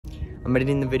I'm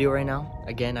editing the video right now.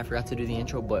 Again, I forgot to do the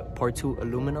intro, but part 2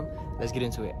 aluminum. Let's get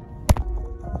into it.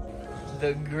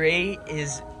 The gray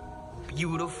is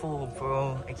beautiful,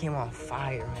 bro. It came on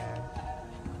fire, man.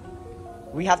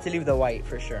 We have to leave the white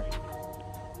for sure.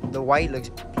 The white looks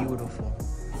beautiful.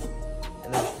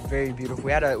 It looks very beautiful.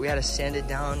 We had to sand it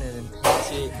down and then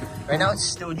paint it. Right now it's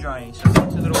still drying, so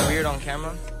it's a little weird on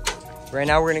camera. Right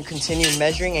now we're gonna continue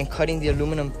measuring and cutting the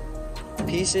aluminum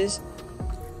pieces.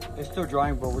 It's still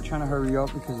drying, but we're trying to hurry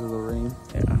up because of the rain.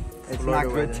 Yeah. It's not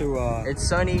good to it's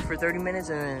sunny for 30 minutes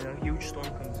and then a huge storm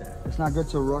comes in. It's not good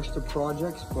to rush the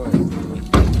projects, but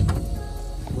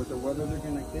with the weather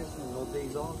looking like this and no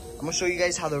days off. I'm gonna show you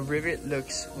guys how the rivet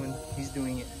looks when he's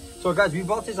doing it. So guys, we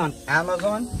bought this on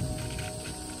Amazon.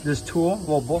 This tool,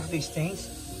 well, both of these things.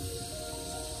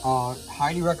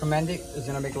 Highly recommend it. It's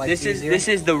gonna make life easier. This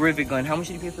is the rivet gun. How much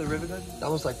did you pay for the rivet gun? That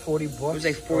was like 40 bucks. It was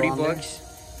like 40 bucks.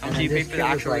 How much did you pay for the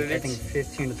actual rivets? I think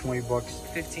 15 to 20 bucks.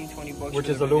 15, 20 bucks. Which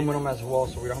is aluminum as well,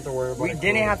 so we don't have to worry about it. We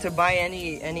didn't have to buy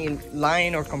any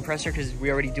line or compressor because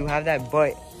we already do have that.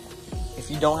 But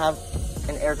if you don't have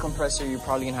an air compressor, you're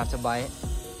probably gonna have to buy it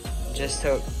just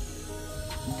to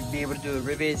be able to do the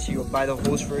rivets. You buy the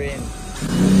hose for it.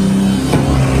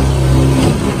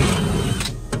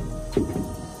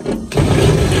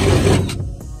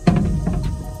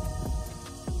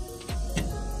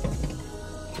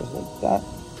 Just like that.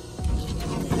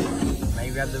 Now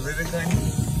you grab the rivet gun.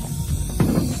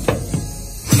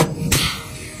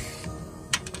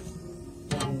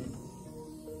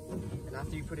 And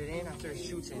after you put it in, after it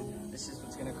shoots in, this is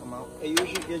what's gonna come out.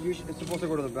 Usually it's supposed to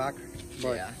go to the back,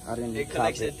 but yeah, I didn't. It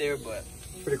collects it there, but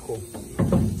pretty cool.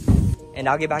 And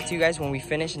I'll get back to you guys when we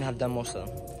finish and have done most of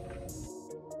them.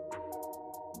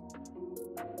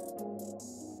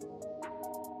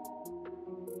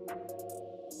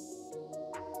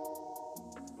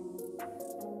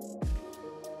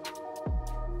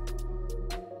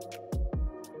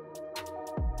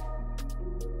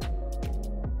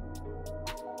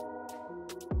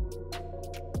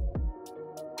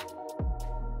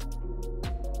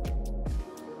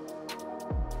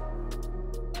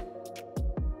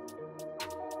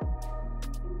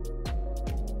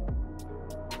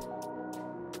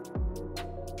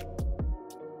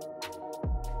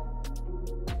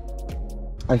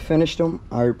 I finished them.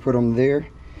 I put them there.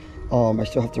 I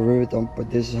still have to rivet them, but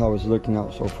this is how it's looking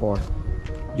out so far.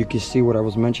 You can see what I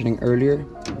was mentioning earlier.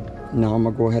 Now I'm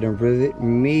gonna go ahead and rivet.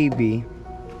 Maybe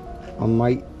I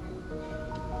might,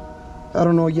 I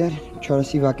don't know yet, try to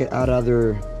see if I can add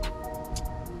either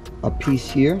a piece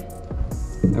here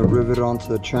and rivet it onto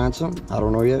the transom. I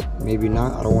don't know yet, maybe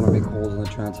not. I don't want to make holes in the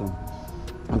transom.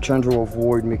 I'm trying to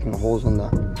avoid making holes on the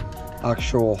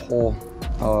actual hole.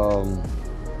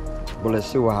 But let's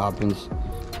see what happens.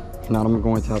 If not, I'm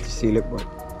going to have to seal it. But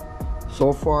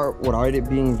so far, without it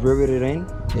being riveted in,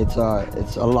 it's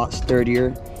a lot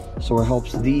sturdier. So it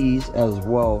helps these as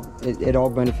well. It all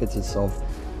benefits itself.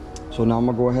 So now I'm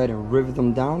gonna go ahead and rivet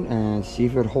them down and see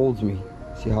if it holds me.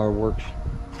 See how it works.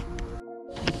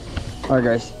 All right,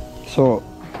 guys. So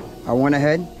I went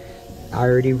ahead. I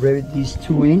already riveted these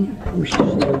two in. Which is a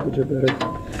little bit better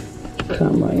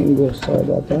camera angle. Sorry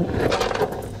about that.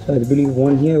 So I believe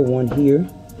one here, one here.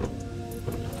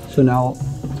 So now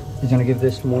it's gonna give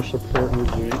this more support in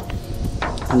the unit.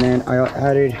 And then I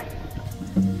added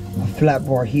a flat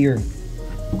bar here,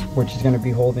 which is gonna be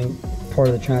holding part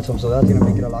of the transom. So that's gonna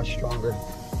make it a lot stronger.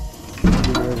 You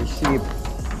can already see it.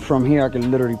 From here, I can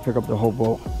literally pick up the whole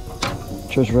boat.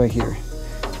 Just right here.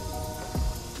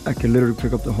 I can literally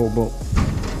pick up the whole boat.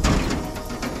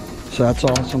 So that's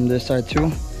awesome this side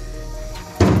too.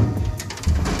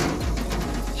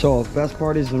 So best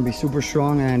part is gonna be super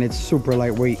strong and it's super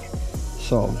lightweight.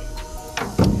 So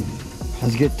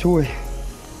let's get to it.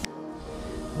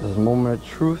 There's a moment of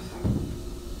truth.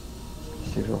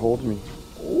 Let's see if it holds me.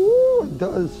 Oh, it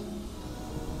does.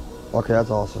 Okay,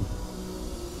 that's awesome.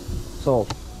 So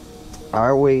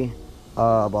I weigh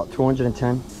about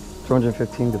 210,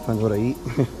 215, depends what I eat.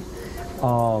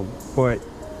 But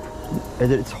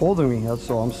it's holding me,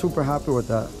 so I'm super happy with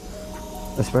that.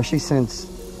 Especially since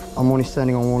I'm only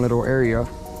standing on one little area.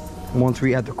 Once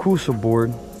we add the crucible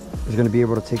board, it's gonna be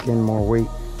able to take in more weight.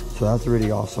 So that's really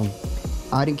awesome.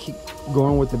 I didn't keep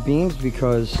going with the beams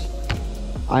because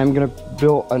I'm gonna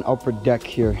build an upper deck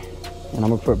here. And I'm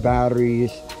gonna put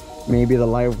batteries, maybe the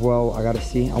live well, I gotta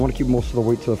see. I wanna keep most of the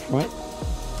weight to the front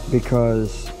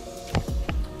because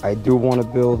I do wanna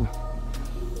build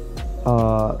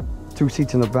 2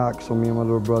 seats in the back so me and my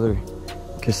little brother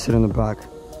can sit in the back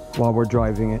while we're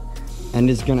driving it. And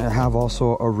it's gonna have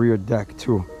also a rear deck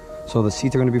too. So the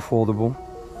seats are gonna be foldable.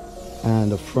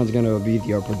 and the front's gonna be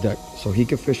the upper deck. So he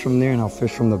can fish from there and I'll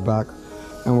fish from the back,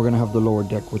 and we're gonna have the lower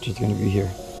deck, which is gonna be here.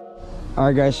 All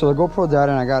right guys, so the GoPro died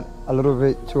and I got a little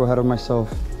bit too ahead of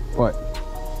myself, but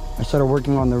I started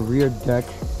working on the rear deck.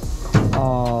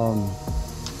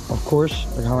 Of course,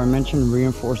 like how I mentioned,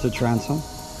 reinforce the transom.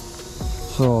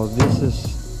 So this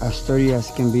is as sturdy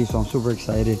as can be, so I'm super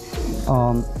excited.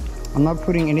 I'm not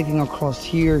putting anything across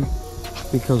here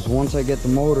because once I get the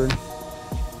motor,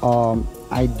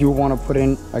 I do want to put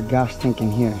in a gas tank in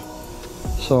here.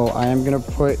 So I am gonna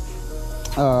put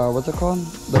what's it called,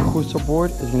 the cruiser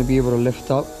board is going to be able to lift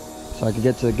up so I can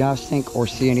get to the gas tank or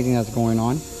see anything that's going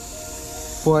on.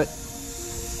 But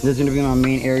this is going to be my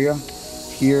main area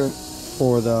here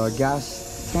for the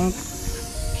gas tank.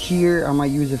 Here I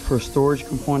might use it for storage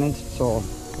components. So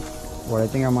what I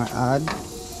think I might add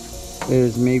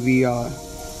is maybe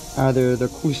either the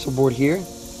cruiser board here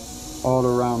all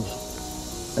around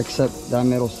except that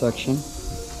middle section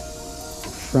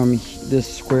from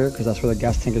this square, because that's where the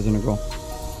gas tank is going to go.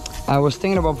 I was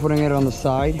thinking about putting it on the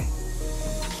side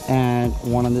and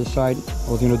one on this side.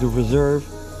 I was gonna do reserve,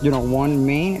 you know, one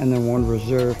main and then one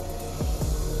reserve.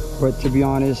 But to be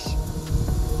honest,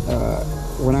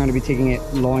 we're not gonna be taking it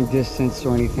long distance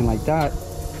or anything like that.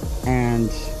 And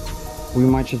we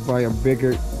might just buy a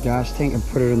bigger gas tank and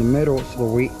put it in the middle so the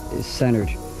weight is centered.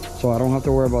 So I don't have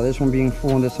to worry about this one being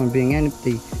full and this one being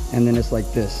empty, and then it's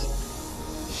like this.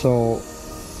 So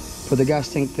put the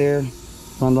gas tank there.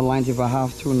 Run the lines if I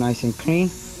have to, nice and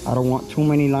clean. I don't want too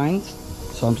many lines,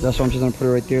 so that's why I'm just gonna put it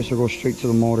right there, so it goes straight to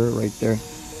the motor right there.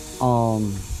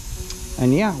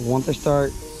 And yeah, once I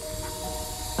start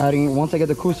adding, once I get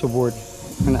the cruiser board,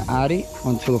 I'm gonna add it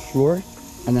onto the floor,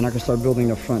 and then I can start building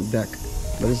the front deck.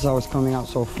 But this is how it's coming out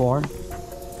so far.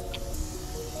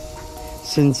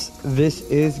 Since this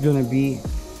is gonna be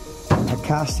a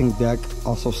casting deck,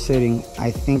 also sitting,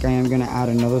 I think I am gonna add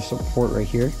another support right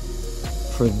here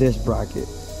for this bracket,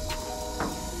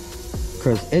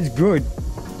 because it's good,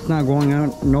 it's not going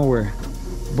out nowhere,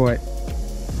 but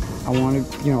I want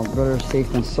to, you know, better safe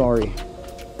than sorry.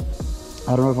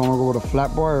 I don't know if I'm gonna go with a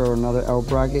flat bar or another L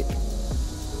bracket,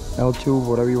 L tube,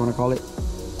 whatever you want to call it.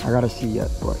 I gotta see yet,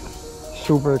 but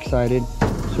super excited,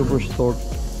 super stoked.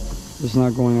 It's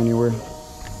not going anywhere.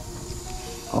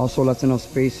 Also left enough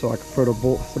space so I can put a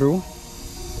bolt through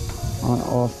on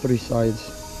all three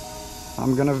sides.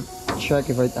 I'm gonna check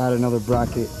if I add another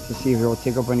bracket to see if it will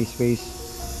take up any space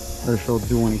or if it'll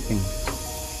do anything.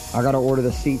 I gotta order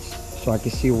the seats so I can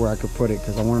see where I could put it,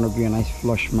 because I want it to be a nice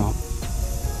flush mount,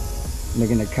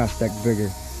 making the cast deck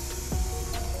bigger.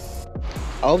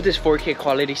 I hope this 4K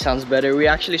quality sounds better. We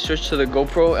actually switched to the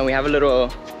GoPro and we have a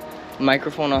little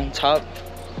microphone on top.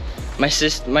 My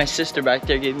sister back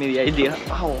there gave me the idea.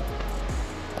 Ow.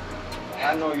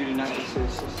 I know you did not just say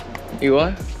sister. You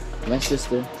what? My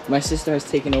sister has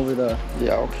taken over the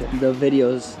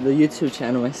videos, the YouTube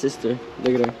channel. My sister,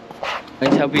 look at her.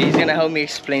 He's gonna help me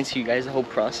explain to you guys the whole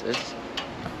process.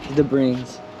 He's the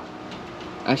brains.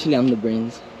 Actually, I'm the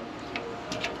brains.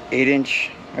 8-inch,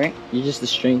 right? You're just the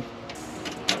string.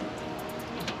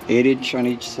 8-inch on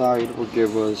each side will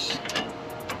give us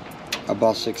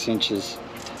about 6 inches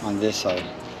on this side.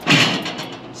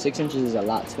 6 inches is a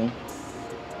lot too.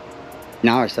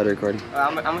 Now I started recording.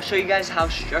 I'm gonna show you guys how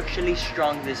structurally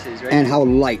strong this is, right? And how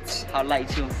light. How light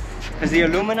too. Because the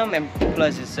aluminum, and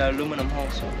plus it's aluminum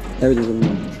also. Everything's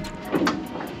aluminum.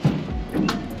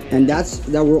 And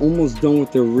that we're almost done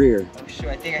with the rear. Oh shoot,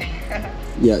 I think I...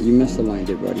 Yeah, you misaligned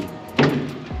it, buddy.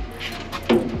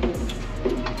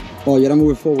 Oh, you gotta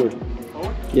move it forward.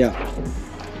 Forward? Yeah.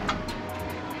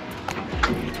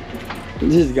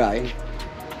 This guy.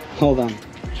 Hold on.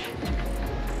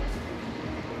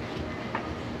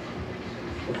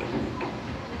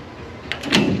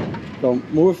 So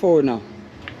move it forward now.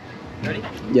 Ready?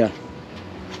 Yeah.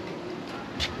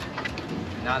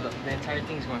 Now the entire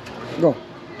thing's going forward. Go.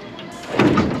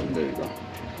 There you go.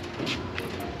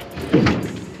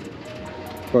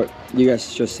 But you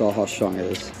guys just saw how strong it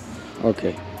is.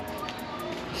 Okay.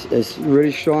 It's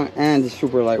really strong and it's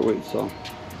super lightweight, so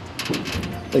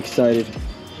excited.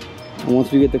 And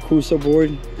once we get the cruiser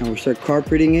board and we start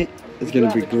carpeting it, it's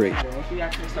gonna be great. Once we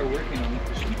actually start working on it.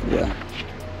 Yeah.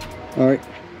 All right.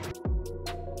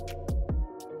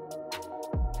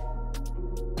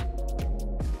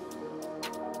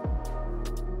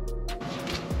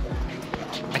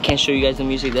 I can't show you guys the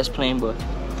music that's playing, but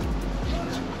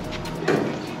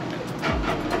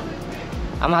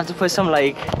I'm gonna have to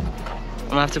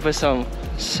put some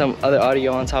some other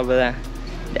audio on top of that.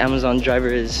 The Amazon driver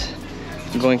is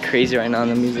going crazy right now on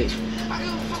the music.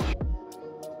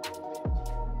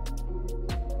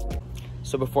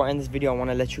 So before I end this video, I want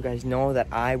to let you guys know that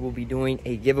I will be doing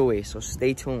a giveaway. So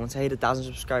stay tuned once I hit 1,000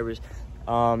 subscribers.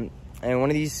 And one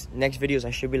of these next videos,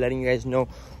 I should be letting you guys know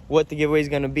what the giveaway is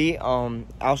going to be. I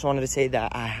also wanted to say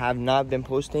that I have not been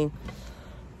posting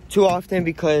too often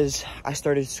because I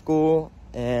started school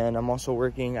and I'm also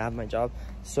working. I have my job.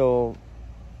 So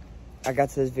I got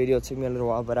to this video. It took me a little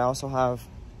while, but I also have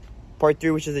part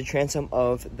 3, which is the transom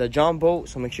of the Jon Boat.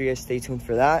 So make sure you guys stay tuned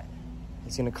for that.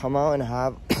 It's gonna come out and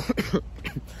have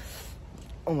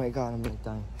oh my god, I'm like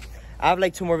dying. I have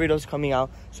like 2 more videos coming out,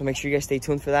 so make sure you guys stay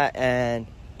tuned for that.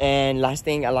 And last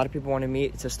thing, a lot of people wanted me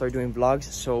to start doing vlogs,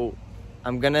 so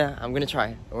I'm gonna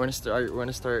try. We're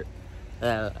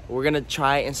gonna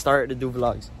try and start to do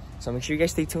vlogs. So make sure you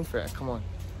guys stay tuned for that. Come on,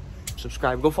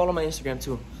 subscribe. Go follow my Instagram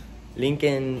too. Link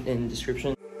in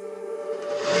description.